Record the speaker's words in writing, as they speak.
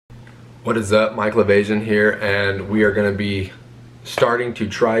What is up? Michael Evasion here, and we are going to be starting to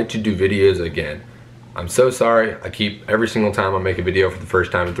try to do videos again. I'm so sorry. Every single time I make a video for the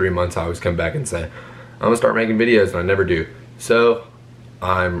first time in 3 months, I always come back and say, I'm going to start making videos, and I never do. So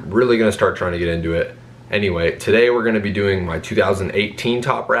I'm really going to start trying to get into it. Anyway, today we're going to be doing my 2018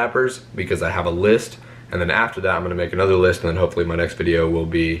 top rappers because I have a list, and then after that I'm going to make another list, and then hopefully my next video will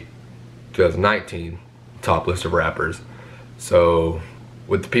be 2019 top list of rappers. So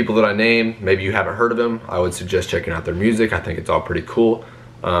with the people that I name, maybe you haven't heard of them, I would suggest checking out their music. I think it's all pretty cool.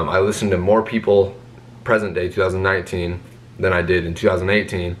 I listened to more people present day 2019 than I did in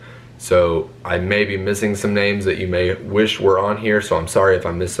 2018, so I may be missing some names that you may wish were on here, so I'm sorry if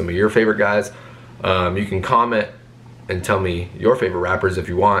I missed some of your favorite guys. You can comment and tell me your favorite rappers if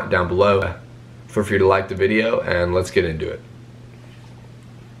you want down below. Feel free to like the video and let's get into it.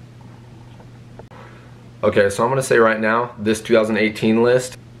 Okay, so I'm gonna say right now, this 2018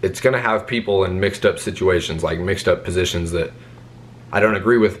 list, it's gonna have people in mixed up situations, like mixed up positions that I don't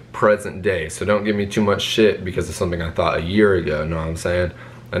agree with present day. So don't give me too much shit because of something I thought a year ago, know what I'm saying?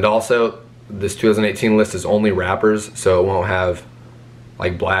 And also, this 2018 list is only rappers, so it won't have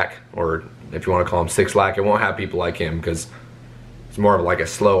like Black, or if you wanna call him 6 Lack, it won't have people like him because it's more of like a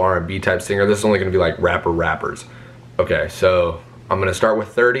slow R&B type singer. This is only gonna be like rappers. Okay, so I'm gonna start with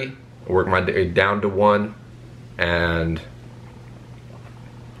 30. Work my day down to 1, and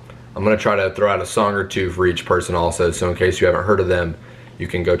I'm gonna try to throw out a song or two for each person also, so in case you haven't heard of them, you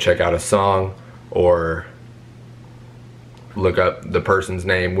can go check out a song or look up the person's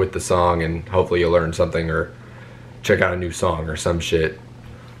name with the song and hopefully you'll learn something, or check out a new song or some shit.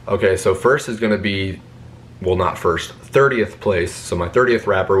 Okay, so first is gonna be, well, not first, 30th place. So my 30th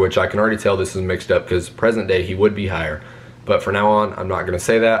rapper, which I can already tell this is mixed up because present day he would be higher. But for now on, I'm not going to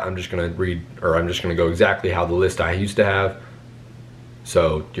say that. I'm just going to go exactly how the list I used to have.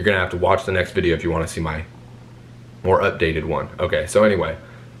 So you're going to have to watch the next video if you want to see my more updated one. Okay, so anyway,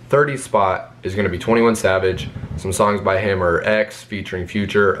 30th spot is going to be 21 Savage. Some songs by him are X featuring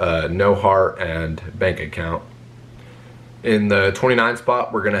Future, No Heart, and Bank Account. In the 29th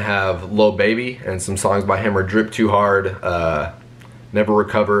spot, we're going to have Lil Baby, and some songs by him are Drip Too Hard, Never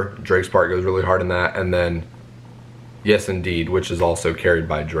Recover. Drake's part goes really hard in that, and then Yes Indeed, which is also carried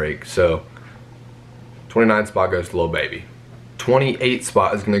by Drake. So 29th spot goes to Lil Baby. 28th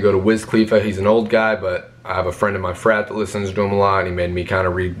spot is going to go to Wiz Khalifa. He's an old guy, but I have a friend in my frat that listens to him a lot, and he made me kind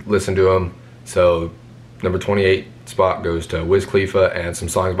of re-listen to him. So number 28 spot goes to Wiz Khalifa, and some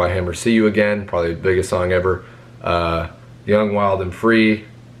songs by him are See You Again, probably the biggest song ever, Young, Wild, and Free,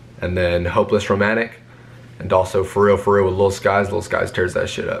 and then Hopeless Romantic, and also For Real with Lil Skies. Lil Skies tears that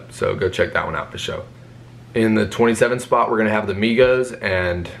shit up, so go check that one out for sure. In the 27th spot, we're going to have the Migos,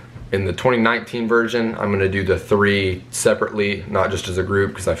 and in the 2019 version, I'm going to do the 3 separately, not just as a group,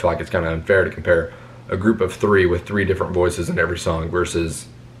 because I feel like it's kind of unfair to compare a group of 3 with 3 different voices in every song versus,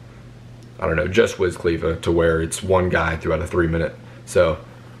 I don't know, just Wiz Khalifa, to where it's one guy throughout a 3-minute. So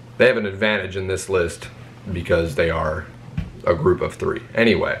they have an advantage in this list because they are a group of 3.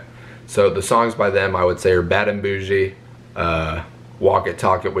 Anyway, so the songs by them I would say are Bad and Bougie, Walk It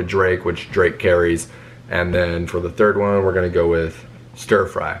Talk It with Drake, which Drake carries. And then for the third one, we're going to go with Stir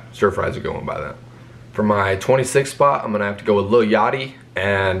Fry. Stir Fry's a good one by them. For my 26th spot, I'm going to have to go with Lil Yachty.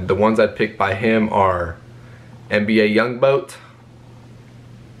 And the ones I picked by him are NBA Youngboat,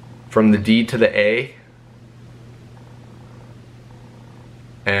 From the D to the A,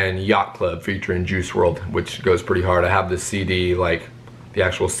 and Yacht Club featuring Juice WRLD, which goes pretty hard. I have this CD, like the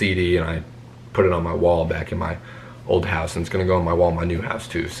actual CD, and I put it on my wall back in my old house. And it's going to go on my wall in my new house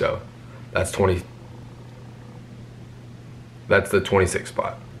too. So that's the 26th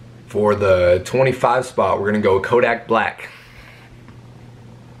spot. For the 25 spot, we're gonna go Kodak Black.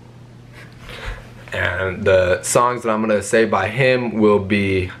 And the songs that I'm gonna say by him will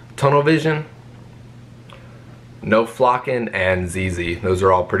be Tunnel Vision, No Flockin', and ZZ. Those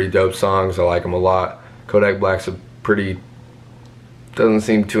are all pretty dope songs. I like them a lot. Kodak Black's doesn't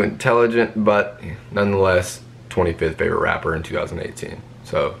seem too intelligent, but nonetheless, 25th favorite rapper in 2018.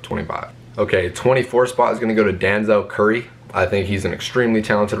 So 25. Okay, 24th spot is gonna go to Denzel Curry. I think he's an extremely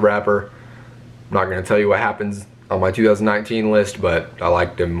talented rapper. I'm not going to tell you what happens on my 2019 list, but I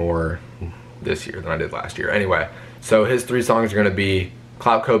liked him more this year than I did last year. Anyway, so his 3 songs are going to be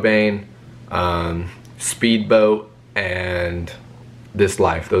Clout Cobain, Speedboat, and This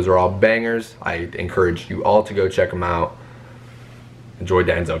Life. Those are all bangers. I encourage you all to go check them out. Enjoy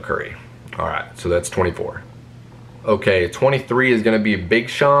Denzel Curry. Alright, so that's 24. Okay, 23 is going to be Big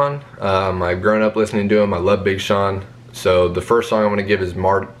Sean. I've grown up listening to him. I love Big Sean. So the first song I'm going to give is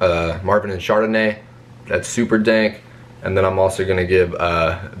Marvin and Chardonnay. That's super dank. And then I'm also gonna give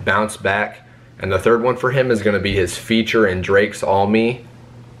Bounce Back. And the third one for him is gonna be his feature in Drake's All Me.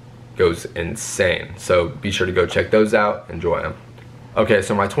 Goes insane. So be sure to go check those out. Enjoy them. Okay,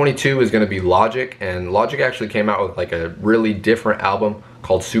 so my 22 is gonna be Logic, and Logic actually came out with like a really different album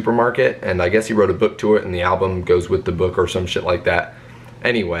called Supermarket, and I guess he wrote a book to it, and the album goes with the book or some shit like that.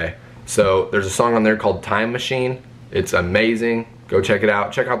 Anyway, so there's a song on there called Time Machine. It's amazing. Go check it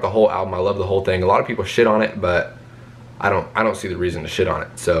out. Check out the whole album. I love the whole thing. A lot of people shit on it, but I don't see the reason to shit on it.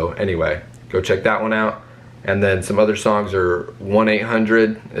 So anyway, go check that one out. And then some other songs are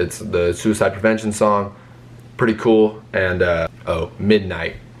 1-800. It's the suicide prevention song. Pretty cool. And oh,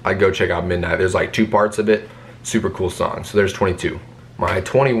 Midnight. I'd go check out Midnight. There's like 2 parts of it. Super cool song. So there's 22. My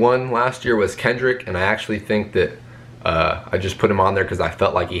 21 last year was Kendrick, and I actually think that I just put him on there because I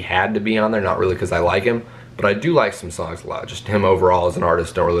felt like he had to be on there, not really because I like him. But I do like some songs a lot. Just him overall as an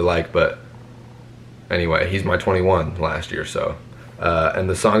artist don't really like, but anyway, he's my 21 last year. So and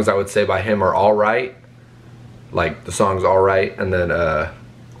the songs I would say by him are Alright, like the song's Alright, and then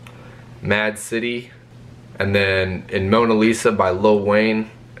Mad City, and then in Mona Lisa by Lil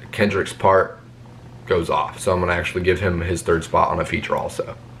Wayne, Kendrick's part goes off. So I'm gonna actually give him his 3rd spot on a feature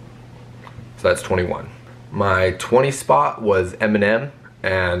also. So that's 21. My 20 spot was Eminem,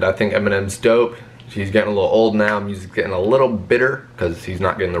 and I think Eminem's dope. He's getting a little old now. Music's getting a little bitter because he's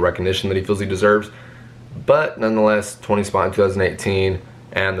not getting the recognition that he feels he deserves. But nonetheless, 20 spot in 2018.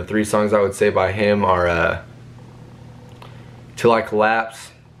 And the 3 songs I would say by him are Till I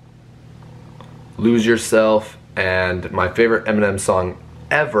Collapse, Lose Yourself, and my favorite Eminem song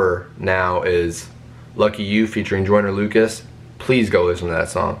ever now is Lucky You featuring Joyner Lucas. Please go listen to that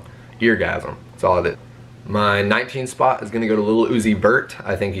song. Eargasm. That's all it is. My 19 spot is going to go to Lil Uzi Vert.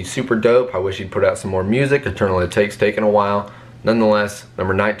 I think he's super dope. I wish he'd put out some more music. Eternal It Takes taken a while. Nonetheless,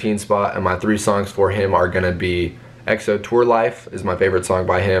 number 19 spot, and my 3 songs for him are going to be EXO Tour Life is my favorite song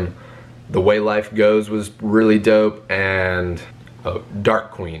by him. The Way Life Goes was really dope, and oh, Dark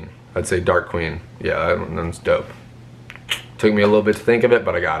Queen. I'd say Dark Queen. Yeah, that one's dope. Took me a little bit to think of it,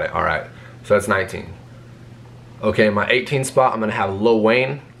 but I got it. Alright, so that's 19. Okay, my 18 spot, I'm going to have Lil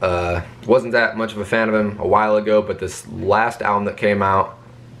Wayne. Wasn't that much of a fan of him a while ago, but this last album that came out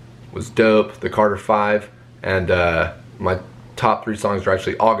was dope, the Carter 5, and my top 3 songs are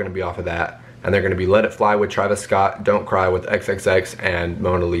actually all going to be off of that, and they're going to be Let It Fly with Travis Scott, Don't Cry with XXX, and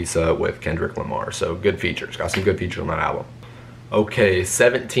Mona Lisa with Kendrick Lamar. So good features, got some good features on that album. Okay,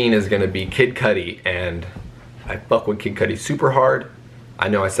 17 is going to be Kid Cudi, and I fuck with Kid Cudi super hard. I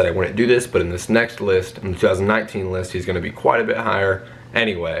know I said I wouldn't do this, but in this next list, in the 2019 list, he's going to be quite a bit higher.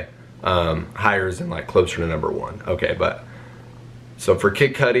 Anyway, higher is in like closer to number 1. Okay, but so for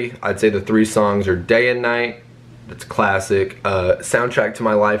Kid Cudi, I'd say the 3 songs are Day and Night. That's classic. Soundtrack to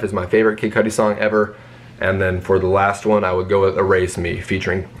My Life is my favorite Kid Cudi song ever. And then for the last one, I would go with Erase Me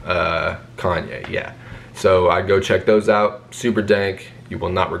featuring Kanye. Yeah. So I'd go check those out. Super dank. You will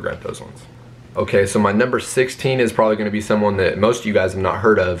not regret those ones. Okay, so my number 16 is probably going to be someone that most of you guys have not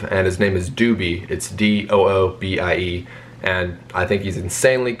heard of, and his name is Doobie. It's D-O-O-B-I-E, and I think he's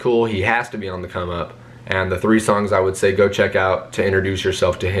insanely cool. He has to be on the come up, and the 3 songs I would say go check out to introduce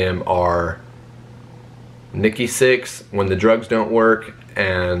yourself to him are Nikki Sixx, When the Drugs Don't Work,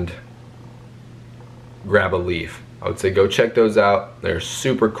 and Grab a Leaf. I would say go check those out. They're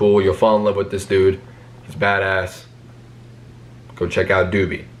super cool. You'll fall in love with this dude. He's badass. Go check out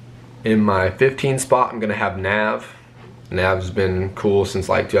Doobie. In my 15 spot, I'm going to have Nav. Nav's been cool since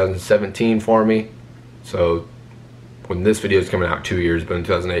like 2017 for me. So when this video is coming out 2 years, but in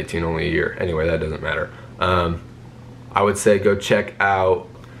 2018 only a year. Anyway, that doesn't matter. I would say go check out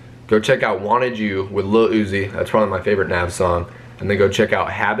Wanted You with Lil Uzi. That's probably my favorite Nav song. And then go check out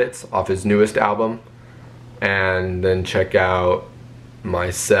Habits off his newest album. And then check out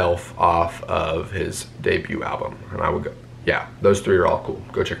Myself off of his debut album. And I would go, yeah, those 3 are all cool.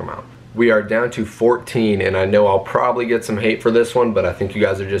 Go check them out. We are down to 14, and I know I'll probably get some hate for this one, but I think you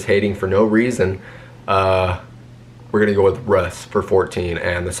guys are just hating for no reason. We're gonna go with Russ for 14,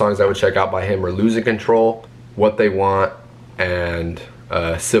 and the songs I would check out by him are Losing Control, What They Want, and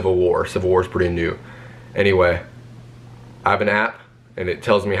Civil War. Civil War is pretty new. Anyway, I have an app, and it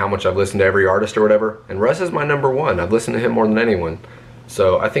tells me how much I've listened to every artist or whatever, and Russ is my number 1. I've listened to him more than anyone.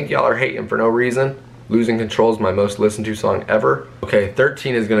 So I think y'all are hating for no reason. Losing Control is my most listened to song ever. Okay,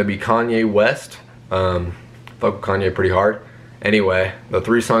 13 is gonna be Kanye West. Fuck with Kanye pretty hard. Anyway, the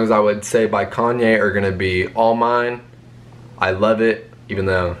 3 songs I would say by Kanye are gonna be All Mine, I Love It, even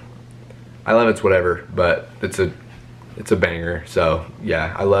though I Love It's whatever, but it's a banger. So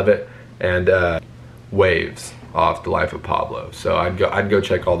yeah, I Love It, and Waves off The Life of Pablo. So I'd go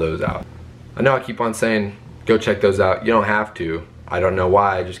check all those out. I know I keep on saying go check those out. You don't have to. I don't know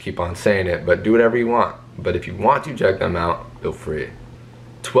why I just keep on saying it, but do whatever you want. But if you want to check them out, feel free.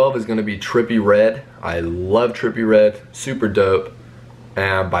 12 is going to be Trippie Redd. I love Trippie Redd, super dope.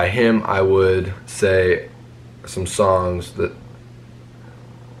 And by him, I would say some songs that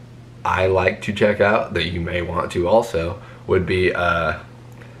I like to check out that you may want to also would be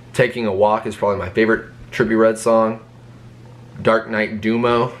Taking a Walk is probably my favorite Trippie Redd song. Dark Knight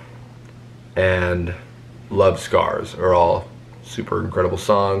Dumo and Love Scars are all super incredible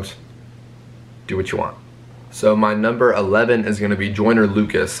songs. Do what you want. So my number 11 is going to be Joyner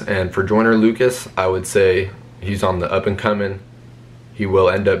Lucas, and for Joyner Lucas I would say he's on the up and coming. He will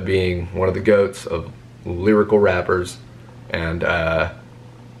end up being one of the GOATs of lyrical rappers, and I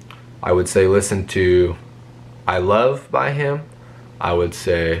would say listen to I Love by him. I would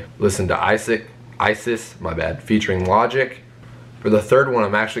say listen to ISIS, my bad, featuring Logic. For the third one,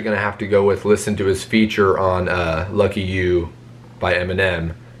 I'm actually going to have to go with listen to his feature on Lucky You by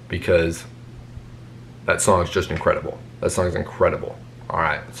Eminem, because that song is just incredible. That song is incredible.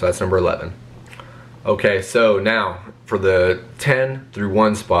 Alright, so that's number 11. Okay, so now for the 10 through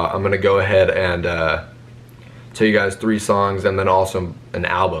 1 spot, I'm going to go ahead and tell you guys 3 songs and then also an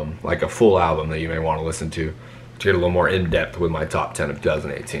album, like a full album that you may want to listen to get a little more in-depth with my top 10 of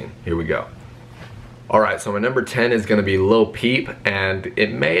 2018. Here we go. Alright, so my number 10 is going to be Lil Peep, and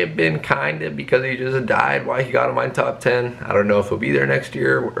it may have been kind of because he just died why he got in my top 10. I don't know if he'll be there next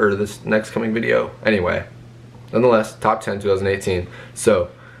year or this next coming video. Anyway, nonetheless, top 10 2018. So,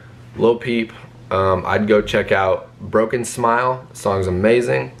 Lil Peep, I'd go check out Broken Smile. The song's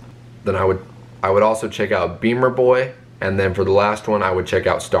amazing. Then I would also check out Beamer Boy, and then for the last one I would check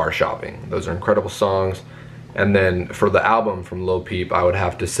out Star Shopping. Those are incredible songs. And then for the album from Lil Peep, I would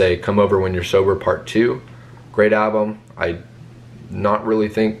have to say Come Over When You're Sober Part 2. Great album. I don't really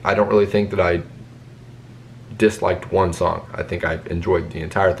think that I disliked one song. I think I enjoyed the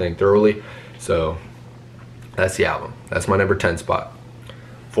entire thing thoroughly. So that's the album. That's my number 10 spot.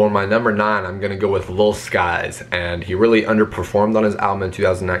 For my number 9, I'm going to go with Lil Skies, and he really underperformed on his album in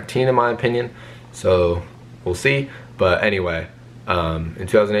 2019 in my opinion. So we'll see. But anyway, in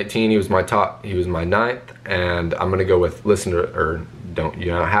 2018 he was my 9th, and I'm gonna go with you don't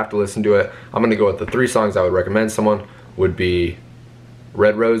have to listen to it. I'm gonna go with the 3 songs I would recommend someone would be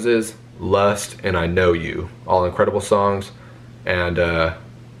Red Roses, Lust, and I Know You. All incredible songs. And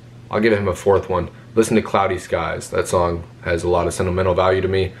I'll give him a 4th one. Listen to Cloudy Skies. That song has a lot of sentimental value to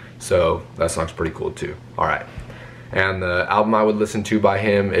me, so that song's pretty cool too. Alright. And the album I would listen to by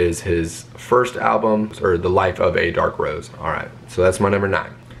him is his first album, or The Life of a Dark Rose. Alright, so that's my number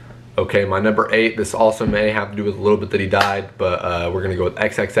 9. Okay, my number 8, this also may have to do with a little bit that he died, but we're going to go with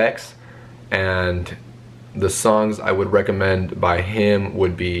XXX. And the songs I would recommend by him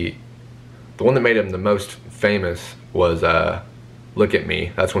would be, the one that made him the most famous was Look at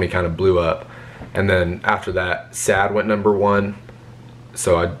Me. That's when he kind of blew up. And then after that, Sad went number 1,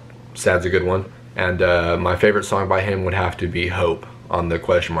 so Sad's a good one. And my favorite song by him would have to be Hope on the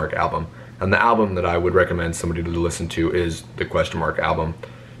Question Mark album. And the album that I would recommend somebody to listen to is the Question Mark album.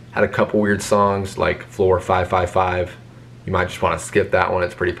 Had a couple weird songs like Floor 555. You might just want to skip that one,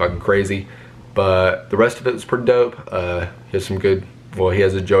 it's pretty fucking crazy. But the rest of it was pretty dope. He has some good, well, he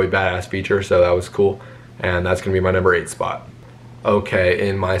has a Joey Badass feature, so that was cool. And that's going to be my number 8 spot. Okay,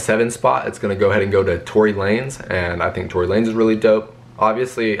 in my 7 spot, it's going to go ahead and go to Tory Lanez. And I think Tory Lanez is really dope.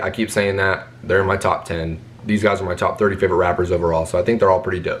 Obviously, I keep saying that. They're in my top 10. These guys are my top 30 favorite rappers overall, so I think they're all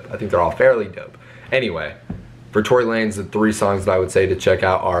pretty dope. I think they're all fairly dope. Anyway, for Tory Lanez, the 3 songs that I would say to check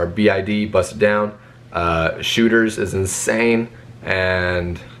out are B.I.D., Bust It Down, Shooters is insane,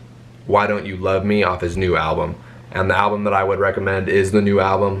 and Why Don't You Love Me off his new album. And the album that I would recommend is the new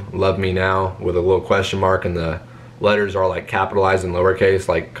album, Love Me Now, with a little question mark, and the letters are like capitalized in lowercase,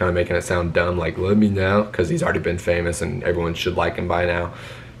 like kind of making it sound dumb, like Love Me Now, because he's already been famous and everyone should like him by now.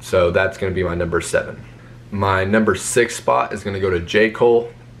 So that's going to be my number 7. My number 6 spot is going to go to J.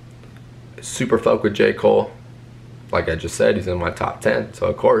 Cole. Super fuck with J. Cole. Like I just said, he's in my top 10, so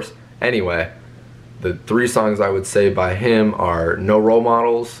of course. Anyway, the 3 songs I would say by him are No Role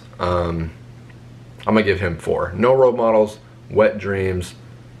Models. I'm going to give him 4. No Role Models, Wet Dreams,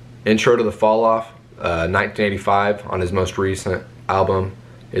 Intro to the Fall Off, 1985 on his most recent album.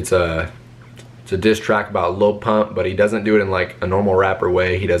 It's a diss track about Lil Pump, but he doesn't do it in like a normal rapper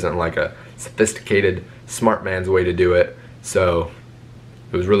way. He doesn't like a sophisticated smart man's way to do it. So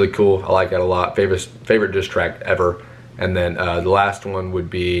it was really cool. I like it a lot. Favorite diss track ever. And then the last one would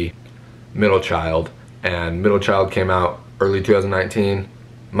be Middle Child. And Middle Child came out early 2019.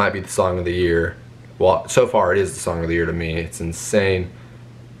 Might be the song of the year. Well, so far it is the song of the year to me. It's insane.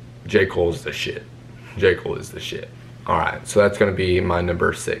 J. Cole's the shit. J. Cole is the shit. Alright, so that's gonna be my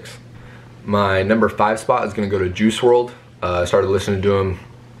number 6. My number 5 spot is gonna go to Juice WRLD. I started listening to him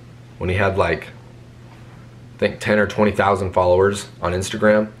when he had like, I think 10 or 20,000 followers on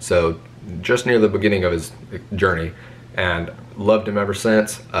Instagram. So just near the beginning of his journey, and loved him ever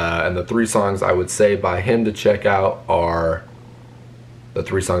since. And the 3 songs I would say by him to check out are, the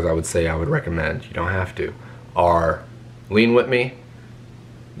 3 songs I would say I would recommend, you don't have to, are Lean With Me.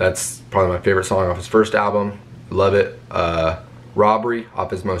 That's probably my favorite song off his first album. Love it. Robbery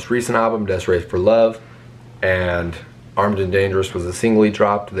off his most recent album, Death Race for Love. And Armed and Dangerous was a single he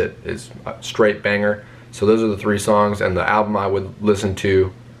dropped that is a straight banger. So those are the 3 songs, and the album I would listen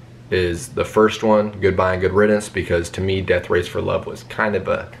to is the first one, Goodbye and Good Riddance, because to me Death Race for Love was kind of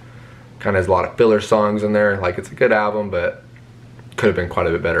has a lot of filler songs in there. Like, it's a good album, but could have been quite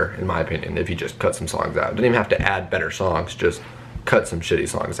a bit better in my opinion if he just cut some songs out. Didn't even have to add better songs, just cut some shitty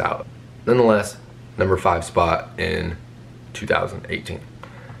songs out. Nonetheless, number 5 spot in 2018.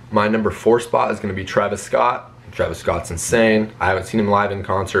 My number 4 spot is going to be Travis Scott. Travis Scott's insane. I haven't seen him live in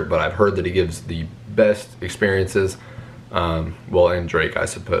concert, but I've heard that he gives the best experiences. Well, and Drake, I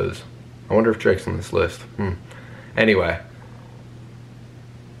suppose. I wonder if Drake's on this list. Anyway,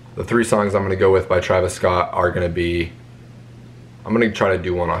 the 3 songs I'm going to go with by Travis Scott are going to be, I'm going to try to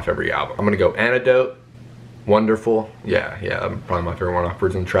do one off every album. I'm going to go Antidote, Wonderful, yeah, probably my favorite one off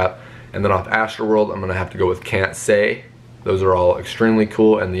Birds in the Trap. And then off Astroworld, I'm going to have to go with Can't Say. Those are all extremely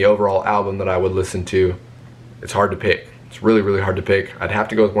cool, and the overall album that I would listen to, it's hard to pick. It's really, really hard to pick. I'd have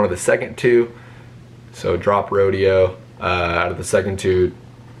to go with one of the second 2, so drop Rodeo. Out of the second 2,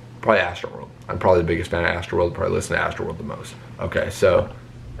 probably Astroworld. I'm probably the biggest fan of Astroworld, probably listen to Astroworld the most. Okay, so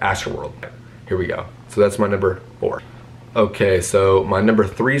Astroworld, here we go. So that's my number 4. Okay, so my number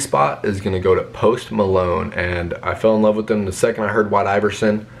 3 spot is gonna go to Post Malone, and I fell in love with him the second I heard White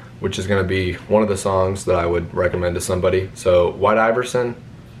Iverson, which is gonna be one of the songs that I would recommend to somebody. So White Iverson,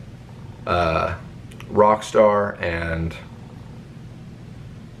 Rockstar, and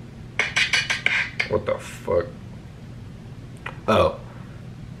what the fuck? Oh,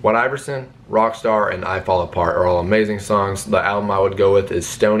 White Iverson, Rockstar, and I Fall Apart are all amazing songs. The album I would go with is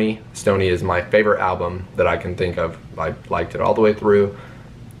Stoney. Stoney is my favorite album that I can think of. I liked it all the way through.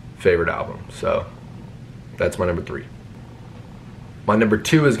 Favorite album. So that's my number 3. My number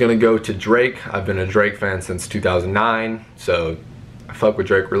 2 is going to go to Drake. I've been a Drake fan since 2009, so I fuck with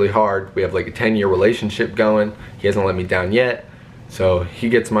Drake really hard. We have like a 10-year relationship going. He hasn't let me down yet, so he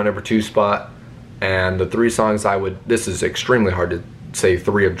gets my number 2 spot. And the 3 songs I would, this is extremely hard to say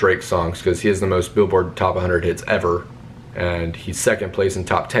 3 of Drake's songs because he has the most Billboard Top 100 hits ever, and he's second place in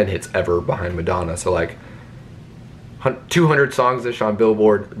top 10 hits ever behind Madonna. So like 200 songs-ish on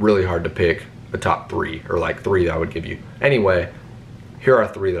Billboard, really hard to pick a top 3, or like 3 that I would give you. Anyway, here are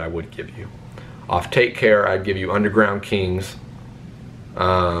 3 that I would give you. Off Take Care, I'd give you Underground Kings.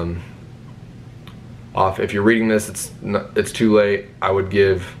 Off If You're Reading This, It's Too Late, I would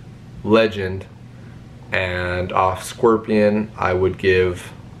give Legend. And off Scorpion, I would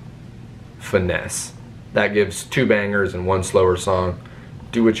give Finesse. That gives 2 bangers and 1 slower song.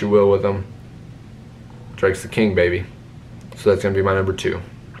 Do what you will with them. Drake's the king, baby. So that's gonna be my number 2.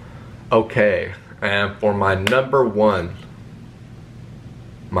 Okay, and for my number 1,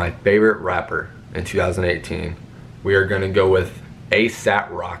 my favorite rapper in 2018, we are gonna go with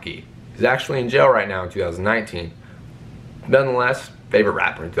A$AP Rocky. He's actually in jail right now in 2019. Nonetheless, favorite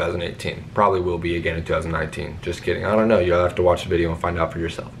rapper in 2018. Probably will be again in 2019. Just kidding. I don't know. You'll have to watch the video and find out for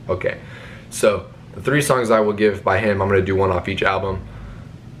yourself. Okay. So, the 3 songs I will give by him, I'm going to do one off each album.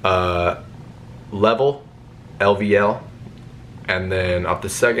 Level, LVL. And then off the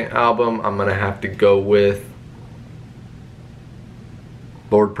second album, I'm going to have to go with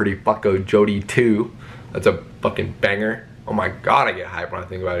Lord Pretty Fucko Jody 2. That's a fucking banger. Oh my god, I get hyped when I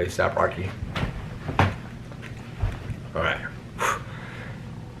think about A$AP Rocky. Alright.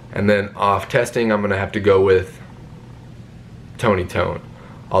 And then off Testing, I'm going to have to go with Tony Tone.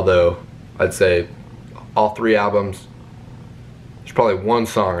 Although, I'd say all 3 albums, there's probably 1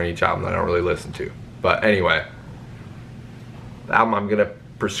 song on each album that I don't really listen to. But anyway, the album I'm going to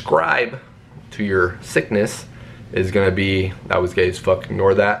prescribe to your sickness is going to be, that was gay as fuck,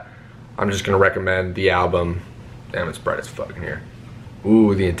 ignore that. I'm just going to recommend the album. Damn, it's bright as fuck in here.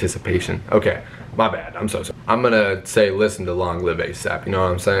 Ooh, the anticipation. Okay, my bad, I'm so sorry. I'm gonna say listen to Long Live A$AP, you know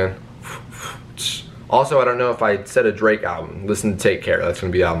what I'm saying? Also, I don't know if I said a Drake album. Listen to Take Care, that's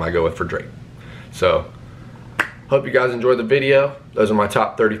gonna be the album I go with for Drake. So, hope you guys enjoyed the video. Those are my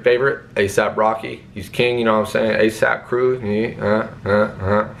top 30 favorite. A$AP Rocky, he's king, you know what I'm saying? A$AP Crew,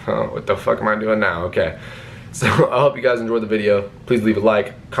 what the fuck am I doing now? Okay, so I hope you guys enjoyed the video. Please leave a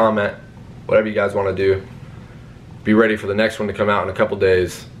like, comment, whatever you guys want to do. Be ready for the next one to come out in a couple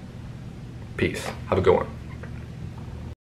days. Peace. Have a good one.